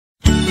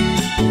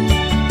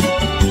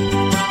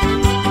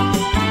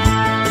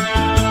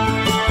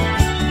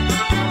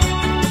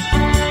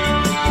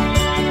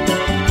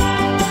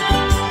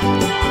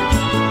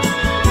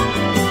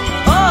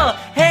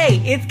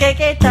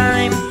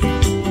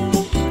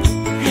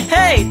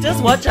Hey,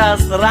 just watch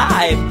us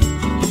rhyme.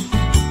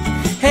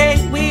 Hey,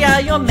 we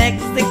are your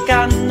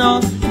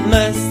Mexicanos,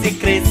 Mercy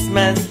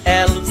Christmas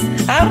elves.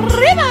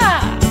 Arriba!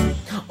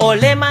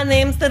 Ole, my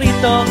name's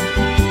Rito.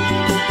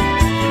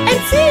 And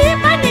see,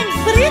 my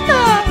name's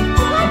Rito.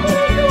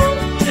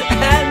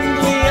 And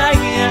we are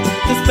here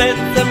to spread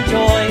some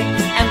joy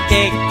and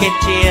cake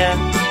cheer.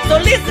 So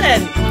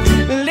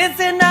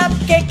listen up,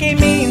 KK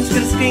means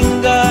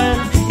Kringle.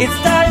 It's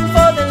time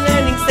for the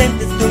learning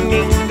centers to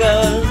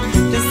mingle,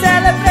 to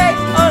celebrate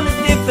all the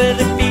different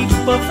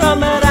people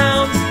from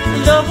around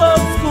the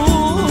whole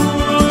school.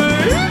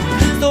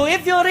 So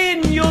if you're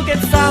in, you'll get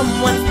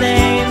someone's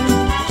name.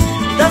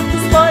 Just to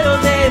spoil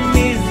them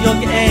is your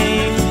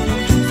game.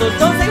 So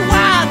don't say,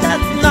 wow,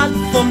 that's not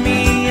for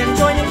me, and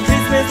join in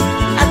Christmas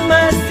at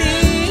Mercy.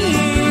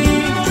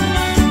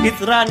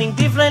 It's running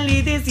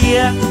differently this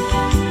year.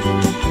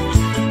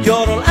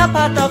 You're all a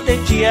part of the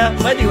cheer,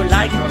 whether you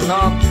like or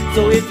not.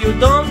 So if you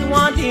don't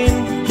want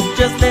in,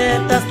 just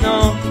let us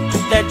know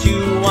that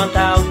you want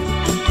out.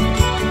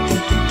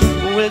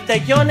 We'll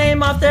take your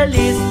name off the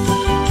list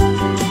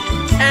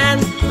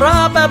and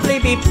probably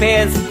be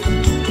pissed.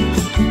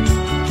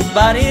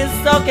 But it's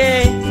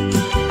okay,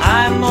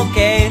 I'm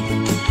okay,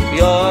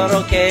 you're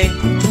okay.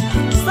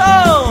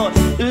 So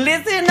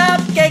listen up,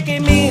 KK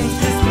means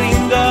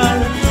Kringle.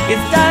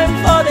 It's time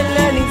for the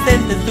learning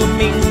center to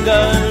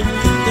mingle,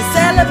 to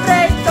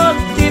celebrate all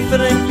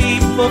different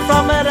people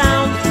from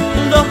around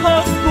the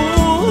whole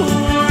school.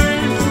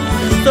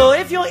 So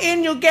if you're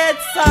in, you get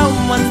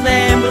someone's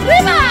name.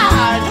 Riva!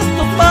 Just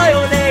to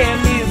spoil them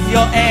is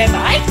your aim.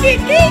 I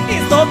think it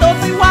is, so don't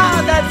say,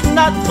 wow, that's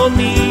not for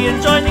me,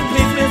 and joining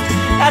Christmas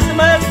at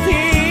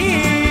Mercy.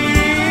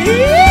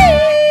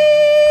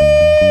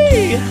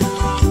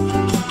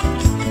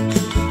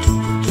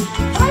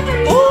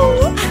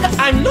 Oh,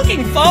 I'm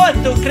looking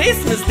forward to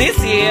Christmas this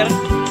year.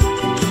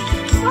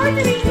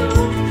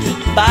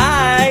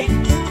 Bye.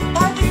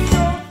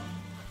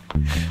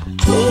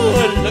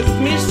 Ooh, look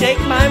me shake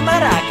my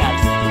maracas.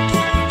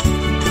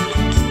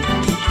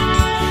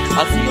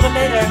 I'll see you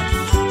later.